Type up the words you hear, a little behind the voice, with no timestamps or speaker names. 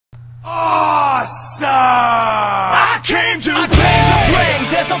Awesome! I came to play.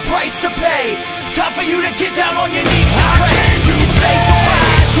 There's a price to pay. Time for you to get down on your knees and pray. I came to say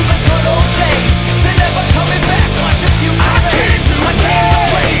goodbye to the good old days. They're never coming back. Watch your future fade. I came to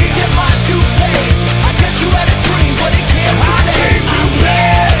play to get my dues paid. I guess you had a dream, but it can't be saved. I came to play.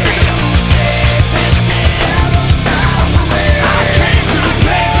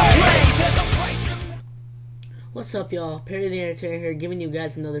 What's up, y'all? Perry the Entertainer here, giving you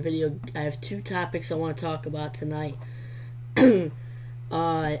guys another video. I have two topics I want to talk about tonight.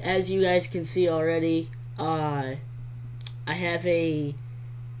 As you guys can see already, I have a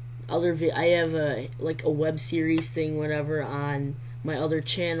like a web series thing, whatever, on my other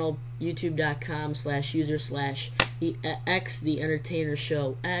channel, youtube.com/user/the Entertainer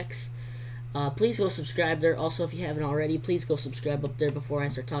Show X. Please go subscribe there. Also, if you haven't already, please go subscribe up there before I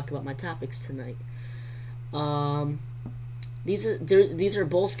start talking about my topics tonight. These are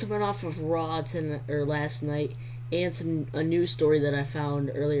both coming off of Raw last night, and a news story that I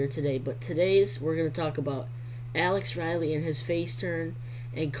found earlier today. But today's we're gonna talk about Alex Riley and his face turn,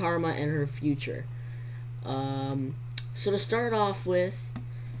 and Kharma and her future. So to start off with,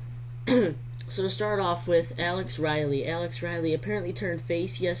 Alex Riley. Alex Riley apparently turned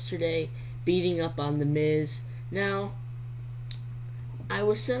face yesterday, beating up on The Miz. Now, I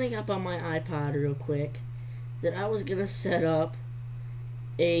was setting up on my iPod real quick that I was gonna set up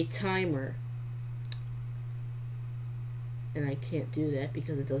a timer, and I can't do that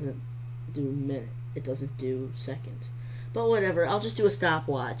because it doesn't do minute, it doesn't do seconds. But whatever, I'll just do a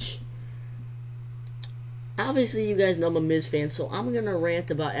stopwatch. Obviously, you guys know I'm a Miz fan, so I'm gonna rant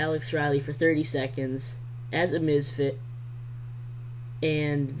about Alex Riley for 30 seconds as a Misfit,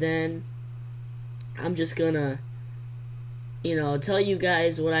 and then I'm just gonna, tell you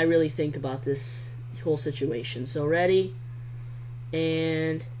guys what I really think about this whole situation. So ready,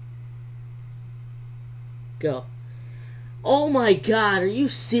 and go. Oh my god, are you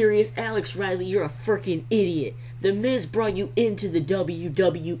serious? Alex Riley, you're a freaking idiot. The Miz brought you into the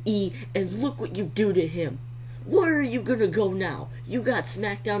WWE, and look what you do to him. Where are you gonna go now? You got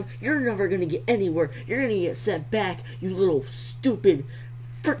SmackDown, you're never gonna get anywhere. You're gonna get sent back, you little stupid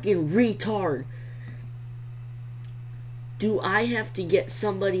freaking retard. Do I have to get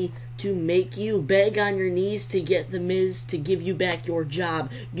somebody to make you beg on your knees to get The Miz to give you back your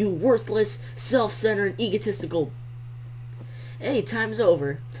job? You worthless, self-centered, egotistical... Hey, time's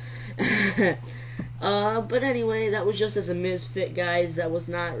over. But anyway, that was just as a Misfit, guys. That was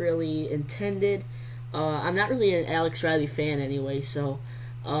not really intended. I'm not really an Alex Riley fan anyway, so...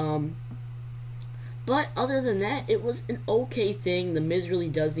 But other than that, it was an okay thing. The Miz really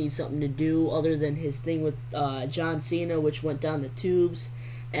does need something to do other than his thing with John Cena, which went down the tubes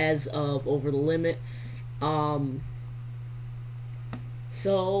as of Over the Limit.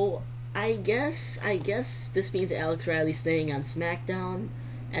 So I guess this means Alex Riley staying on SmackDown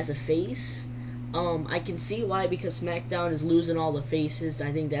as a face. I can see why, because SmackDown is losing all the faces.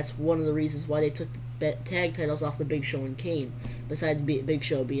 I think that's one of the reasons why they took the tag titles off the Big Show and Kane, besides Big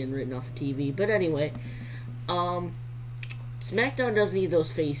Show being written off of TV. But anyway, SmackDown does need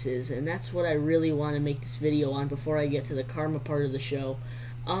those faces, and that's what I really want to make this video on before I get to the Kharma part of the show.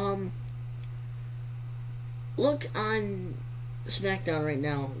 Look on SmackDown right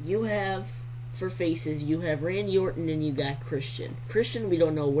now. You have, for faces, you have Randy Orton and you got Christian. Christian, we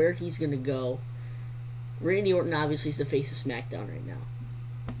don't know where he's going to go. Randy Orton obviously is the face of SmackDown right now.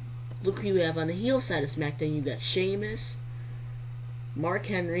 Look who you have on the heel side of SmackDown. You got Sheamus, Mark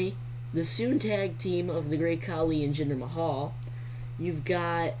Henry, the soon tag team of the Great Khali and Jinder Mahal. You've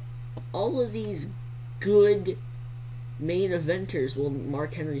got all of these good main eventers. Well,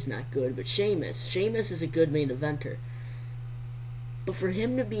 Mark Henry's not good, but Sheamus is a good main eventer. But for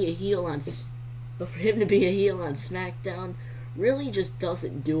him to be a heel on SmackDown really just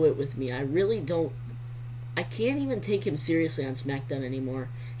doesn't do it with me. I can't even take him seriously on SmackDown anymore.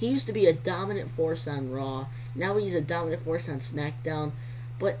 He used to be a dominant force on Raw. Now he's a dominant force on SmackDown.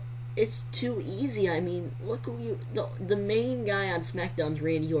 But it's too easy. I mean, look who the main guy on SmackDown's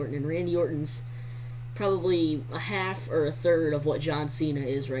Randy Orton, and Randy Orton's probably a half or a third of what John Cena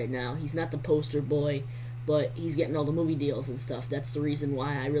is right now. He's not the poster boy, but he's getting all the movie deals and stuff. That's the reason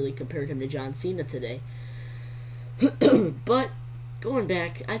why I really compared him to John Cena today. But going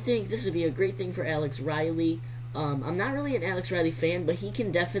back, I think this would be a great thing for Alex Riley. I'm not really an Alex Riley fan, but he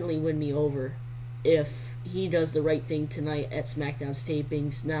can definitely win me over if he does the right thing tonight at SmackDown's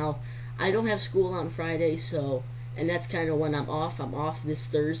tapings. Now, I don't have school on Friday, and that's kind of when I'm off. I'm off this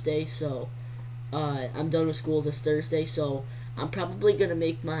Thursday, so I'm done with school this Thursday, so I'm probably going to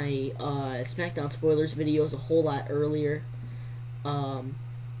make my SmackDown spoilers videos a whole lot earlier.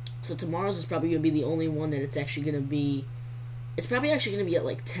 So tomorrow's is probably going to be the only one that it's actually going to be. It's probably actually going to be at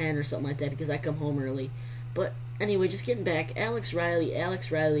like 10 or something like that because I come home early. But anyway, just getting back, Alex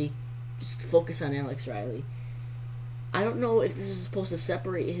Riley, just focus on Alex Riley. I don't know if this is supposed to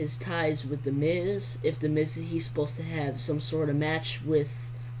separate his ties with The Miz, if The Miz, he's supposed to have some sort of match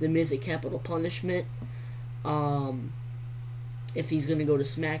with The Miz at Capital Punishment, if he's going to go to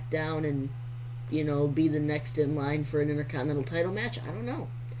SmackDown and, you know, be the next in line for an Intercontinental title match. I don't know.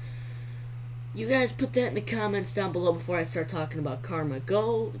 You guys put that in the comments down below before I start talking about Kharma.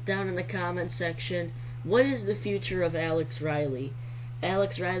 Go down in the comments section. What is the future of Alex Riley?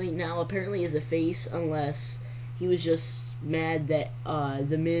 Alex Riley now apparently is a face unless he was just mad that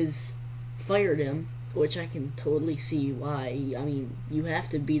The Miz fired him, which I can totally see why. I mean, you have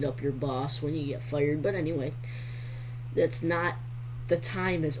to beat up your boss when you get fired. But anyway, that's not... The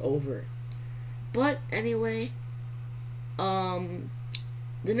time is over. But anyway, the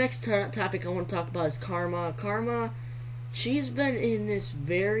next topic I want to talk about is Kharma. Kharma, she's been in this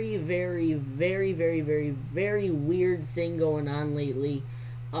very, very, very, very, very, very weird thing going on lately.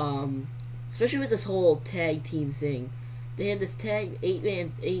 Especially with this whole tag team thing. They had this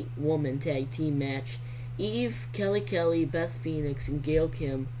 8-woman tag team match. Eve, Kelly, Beth Phoenix, and Gail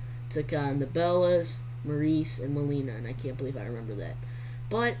Kim took on the Bellas, Maurice, and Melina, and I can't believe I remember that.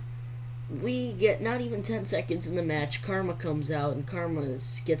 But we get not even 10 seconds in the match. Kharma comes out, and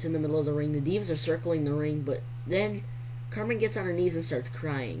Kharma gets in the middle of the ring. The Divas are circling the ring, but then Kharma gets on her knees and starts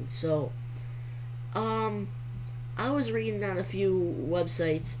crying. So, I was reading on a few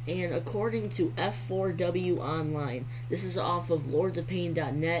websites, and according to F4W Online, this is off of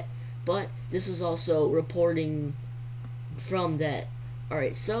lordsofpain.net, but this is also reporting from that.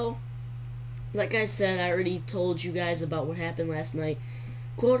 Alright, so, like I said, I already told you guys about what happened last night.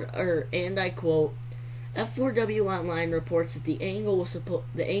 And I quote, F4W Online reports that the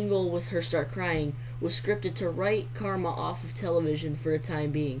angle with her start crying was scripted to write Kharma off of television for the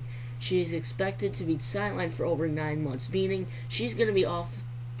time being. She is expected to be sidelined for over 9 months, meaning she's going to be off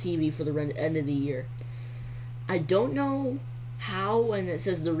TV for the end of the year. I don't know how, and it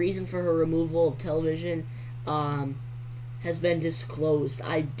says the reason for her removal of television has been disclosed.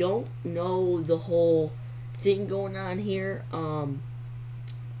 I don't know the whole thing going on here.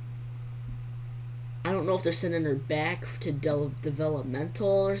 I don't know if they're sending her back to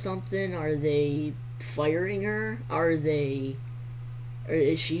developmental or something. Are they firing her? Or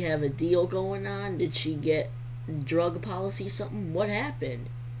does she have a deal going on? Did she get drug policy something? What happened?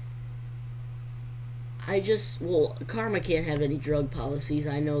 Kharma can't have any drug policies.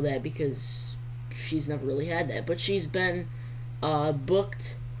 I know that because she's never really had that. But she's been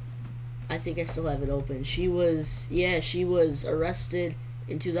booked. I think I still have it open. She was arrested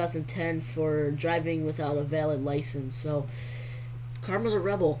in 2010 for driving without a valid license. So, Kharma's a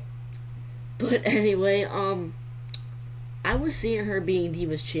rebel. But anyway, I was seeing her being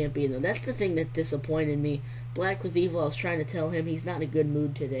Divas Champion, though. That's the thing that disappointed me. Black with Evil, I was trying to tell him he's not in a good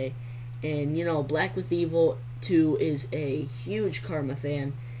mood today. And, you know, Black with Evil 2 is a huge Kharma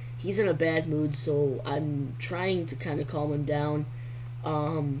fan. He's in a bad mood, so I'm trying to kind of calm him down.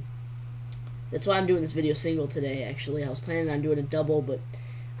 That's why I'm doing this video single today, actually. I was planning on doing a double, but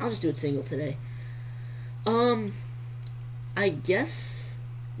I'll just do it single today. I guess...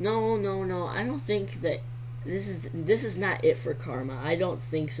 No. I don't think that... This is not it for Kharma. I don't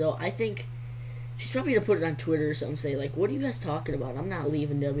think so. I think she's probably going to put it on Twitter or something, say, like, what are you guys talking about? I'm not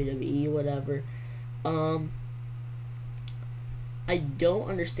leaving WWE, whatever. I don't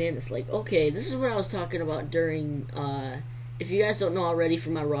understand this. Like, okay, this is what I was talking about during... if you guys don't know already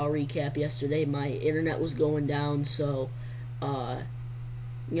from my Raw recap yesterday, my internet was going down, so, you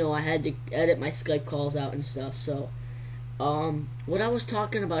know, I had to edit my Skype calls out and stuff, so, what I was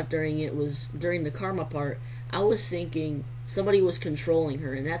talking about during the Kharma part, I was thinking somebody was controlling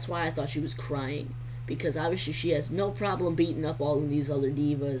her, and that's why I thought she was crying, because obviously she has no problem beating up all of these other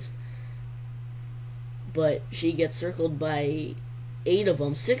divas, but she gets circled by 8 of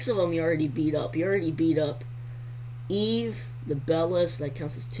them. 6 of them you already beat up. You already beat up Eve, the Bellas, that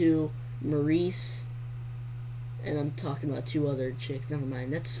counts as 2, Maurice, and I'm talking about 2 other chicks, never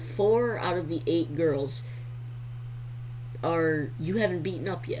mind. That's 4 out of the 8 girls you haven't beaten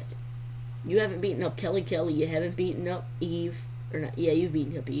up yet. You haven't beaten up Kelly, you haven't beaten up Eve, or not, yeah, you've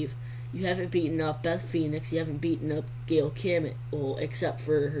beaten up Eve. You haven't beaten up Beth Phoenix, you haven't beaten up Gail Kim, well, except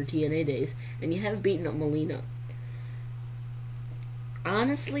for her TNA days, and you haven't beaten up Melina.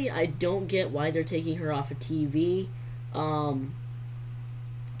 Honestly, I don't get why they're taking her off of TV.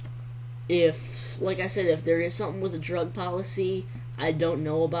 Like I said, if there is something with a drug policy, I don't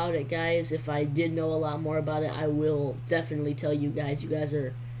know about it, guys. If I did know a lot more about it, I will definitely tell you guys. You guys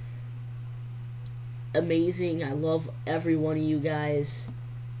are amazing. I love every one of you guys.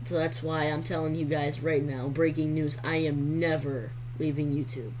 So that's why I'm telling you guys right now, breaking news, I am never leaving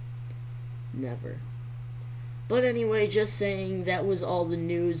YouTube. Never. But anyway, just saying, that was all the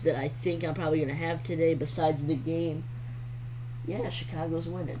news that I think I'm probably going to have today besides the game. Yeah, Chicago's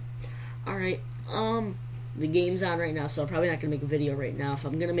winning. Alright, the game's on right now, so I'm probably not going to make a video right now. If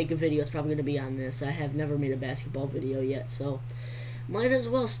I'm going to make a video, it's probably going to be on this. I have never made a basketball video yet, so might as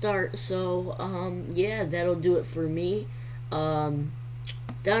well start. So, yeah, that'll do it for me.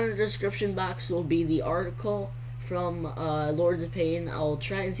 Down in the description box will be the article from Lords of Pain. I'll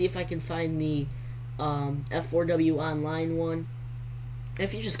try and see if I can find the F4W Online one.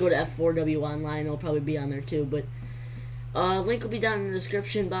 If you just go to F4W Online, it'll probably be on there too, but link will be down in the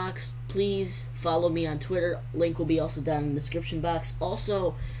description box. Please follow me on Twitter. Link will be also down in the description box.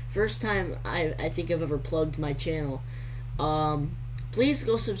 Also, first time I think I've ever plugged my channel. Please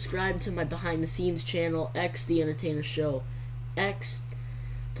go subscribe to my behind the scenes channel, X The Entertainer Show. X.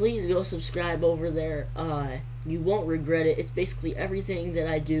 Please go subscribe over there. You won't regret it. It's basically everything that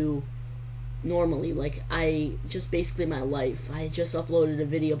I do normally. Like, just basically my life. I just uploaded a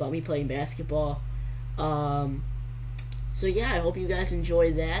video about me playing basketball. So yeah, I hope you guys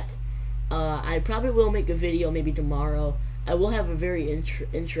enjoy that. I probably will make a video maybe tomorrow. I will have a very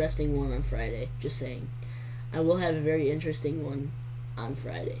interesting one on Friday. Just saying. I will have a very interesting one on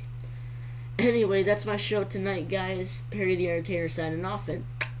Friday. Anyway, that's my show tonight, guys. Perry the Entertainer signing off, and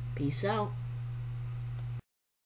peace out.